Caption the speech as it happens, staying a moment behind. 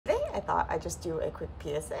thought I'd just do a quick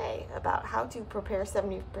PSA about how to prepare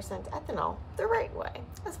 70% ethanol the right way,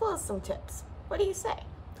 as well as some tips. What do you say?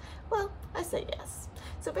 Well, I say yes.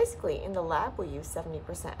 So basically, in the lab, we use 70%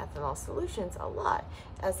 ethanol solutions a lot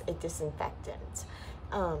as a disinfectant.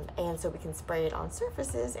 And so we can spray it on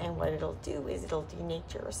surfaces, and what it'll do is it'll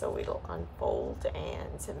denature, so it'll unfold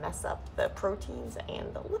and mess up the proteins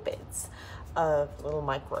and the lipids of little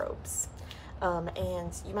microbes.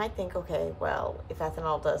 And you might think, okay, well, if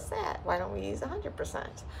ethanol does that, why don't we use 100%? Well,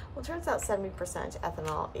 it turns out 70%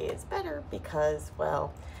 ethanol is better because,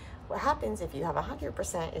 well, what happens if you have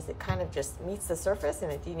 100% is it kind of just meets the surface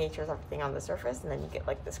and it denatures everything on the surface, and then you get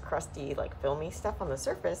like this crusty, like filmy stuff on the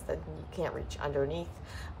surface that you can't reach underneath.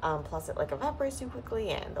 Plus it like evaporates too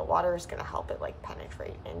quickly, and the water is going to help it like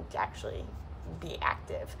penetrate and actually be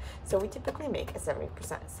active. So we typically make a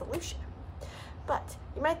 70% solution. But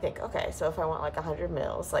you might think, okay, so if I want like 100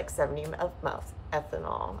 mils, like 70 of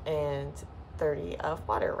ethanol and 30 of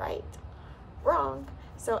water, right? Wrong.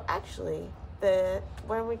 So actually,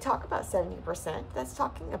 when we talk about 70%, that's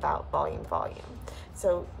talking about volume.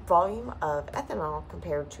 So volume of ethanol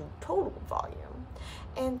compared to total volume.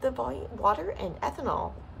 And the water and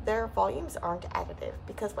ethanol, their volumes aren't additive,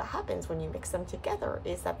 because what happens when you mix them together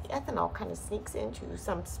is that the ethanol kind of sneaks into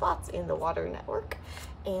some spots in the water network,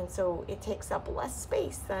 and so it takes up less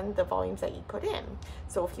space than the volumes that you put in.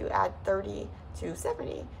 So if you add 30 to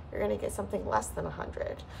 70, you're going to get something less than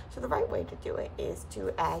 100. So the right way to do it is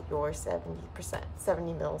to add your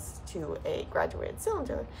 70 mils to a graduated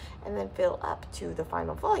cylinder, and then fill up to the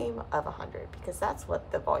final volume of 100, because that's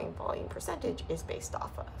what the volume percentage is based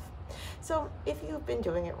off of. So if you've been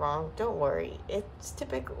doing it wrong, don't worry. It's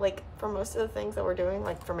typical, like for most of the things that we're doing,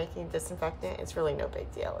 like for making disinfectant, it's really no big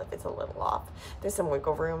deal if it's a little off. There's some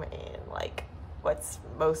wiggle room in like what's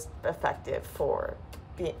most effective for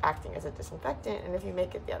acting as a disinfectant, and if you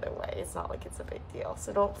make it the other way, it's not like it's a big deal,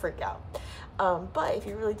 so don't freak out. But if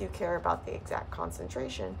you really do care about the exact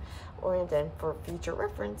concentration, and then for future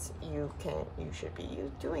reference, you should be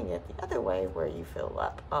doing it the other way, where you fill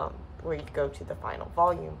up, where you go to the final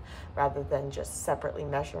volume rather than just separately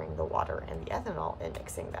measuring the water and the ethanol and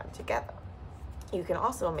mixing them together. You can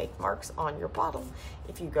also make marks on your bottle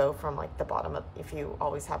if you go from like the bottom of, if you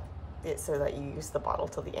always have it so that you use the bottle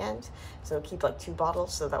till the end. So keep like 2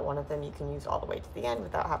 bottles so that one of them you can use all the way to the end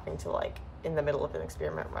without having to, like, in the middle of an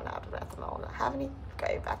experiment, run out of ethanol and not have any.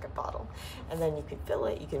 Okay, backup bottle. And then you can fill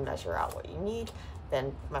it, you can measure out what you need,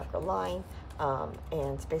 then mark a line,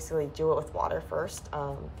 and basically do it with water first.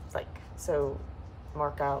 So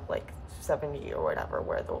mark out like 70 or whatever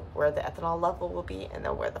where the ethanol level will be, and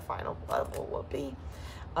then where the final level will be.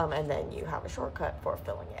 And then you have a shortcut for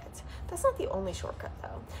filling it. That's not the only shortcut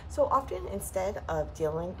though. So often, instead of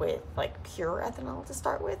dealing with like pure ethanol to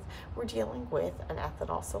start with, we're dealing with an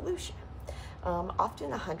ethanol solution.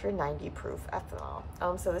 Often 190 proof ethanol.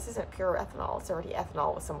 So this isn't pure ethanol, it's already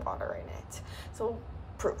ethanol with some water in it. So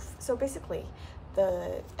proof. So basically,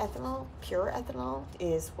 the ethanol, pure ethanol,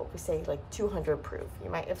 is what we say like 200 proof. You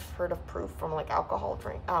might have heard of proof from like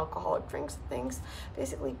alcoholic drinks and things.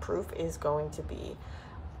 Basically, proof is going to be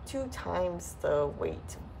 2 times the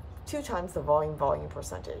weight, 2 times the volume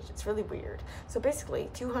percentage. It's really weird. So basically,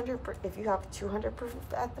 if you have 200 proof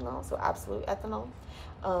ethanol, so absolute ethanol,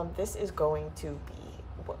 this is going to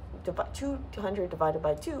be 200 divided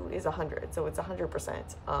by 2 is 100, so it's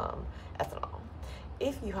 100% ethanol.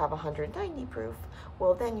 If you have 190 proof,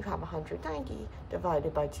 well, then you have 190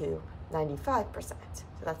 divided by 2, 95%. So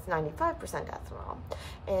that's 95% ethanol.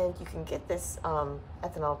 And you can get this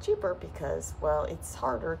ethanol cheaper because, well, it's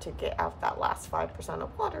harder to get out that last 5%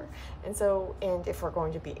 of water. And if we're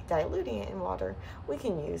going to be diluting it in water, we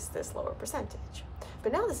can use this lower percentage.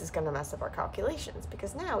 But now this is going to mess up our calculations,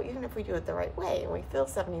 because now, even if we do it the right way and we fill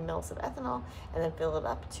 70 mils of ethanol and then fill it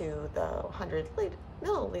up to the 100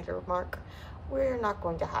 milliliter mark, we're not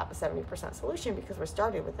going to have a 70% solution because we're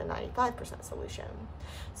started with a 95% solution.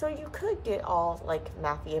 So you could get all like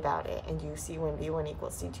mathy about it and do C1 V1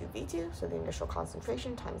 equals C2 V2, so the initial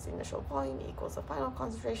concentration times the initial volume equals the final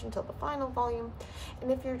concentration till the final volume. And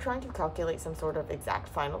if you're trying to calculate some sort of exact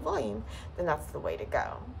final volume, then that's the way to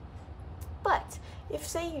go. But if,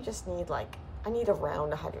 say, you just need like, I need around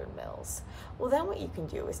 100 mils. Well, then what you can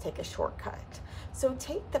do is take a shortcut. So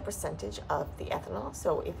take the percentage of the ethanol.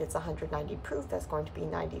 So if it's 190 proof, that's going to be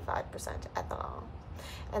 95% ethanol.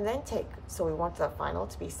 And then so we want the final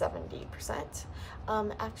to be 70%.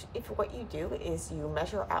 Actually, if what you do is you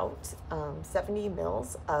measure out 70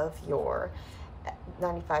 mils of your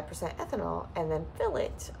 95% ethanol and then fill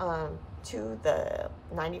it to the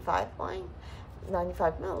 95 line,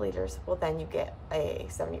 95 milliliters, well, then you get a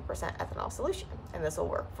 70% ethanol solution, and this will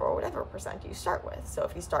work for whatever percent you start with. So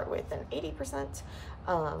if you start with an 80%,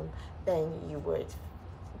 then you would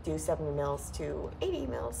do 70 mils to 80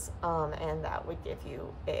 mils, and that would give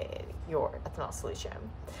you your ethanol solution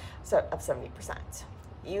of 70%.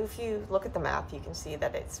 If you look at the math, you can see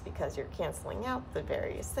that it's because you're canceling out the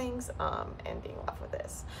various things and being left with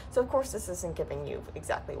this. So of course this isn't giving you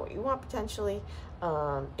exactly what you want potentially.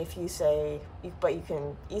 If you say, but you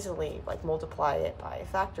can easily like multiply it by a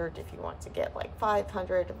factor. If you want to get like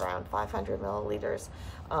around 500 milliliters,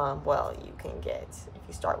 well, you can get, if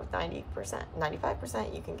you start with 90%,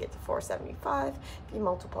 95%, you can get to 475. If you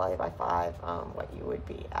multiply it by 5, what you would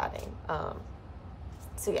be adding.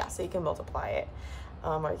 So yeah, so you can multiply it.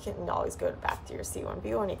 Or you can always go back to your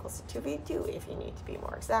C1V1 equals to 2V2 if you need to be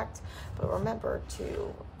more exact. But remember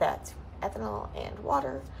that ethanol and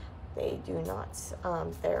water, they do not,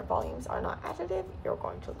 their volumes are not additive. You're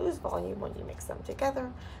going to lose volume when you mix them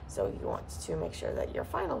together. So you want to make sure that your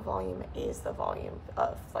final volume is the volume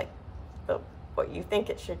of like what you think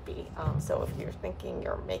it should be. So if you're thinking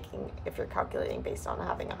if you're calculating based on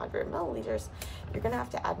having 100 milliliters, you're going to have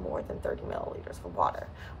to add more than 30 milliliters of water,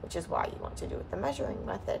 which is why you want to do it the measuring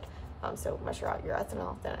method. So measure out your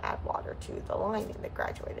ethanol, then add water to the line in the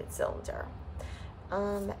graduated cylinder.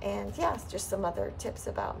 And yeah, just some other tips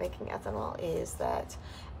about making ethanol is that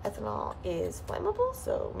ethanol is flammable,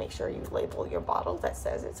 so make sure you label your bottle that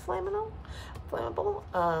says it's flammable.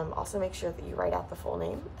 Also make sure that you write out the full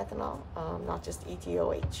name, ethanol, not just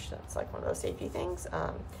EtOH. That's like one of those safety things.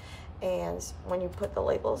 And when you put the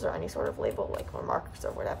labels or any sort of label, like remarks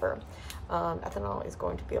or whatever, ethanol is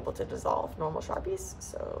going to be able to dissolve normal Sharpies.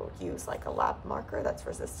 So use like a lab marker that's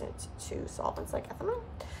resistant to solvents like ethanol.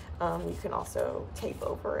 You can also tape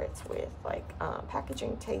over it with like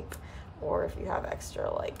packaging tape, or if you have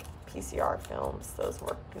extra like PCR films, those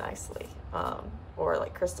work nicely. Or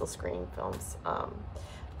like crystal screen films,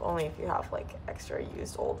 only if you have like extra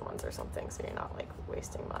used old ones or something, so you're not like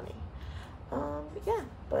wasting money. Yeah,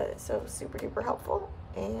 but so super duper helpful,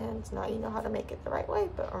 and now you know how to make it the right way.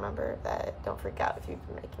 But remember that don't freak out if you've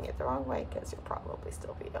been making it the wrong way, because you'll probably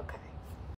still be okay.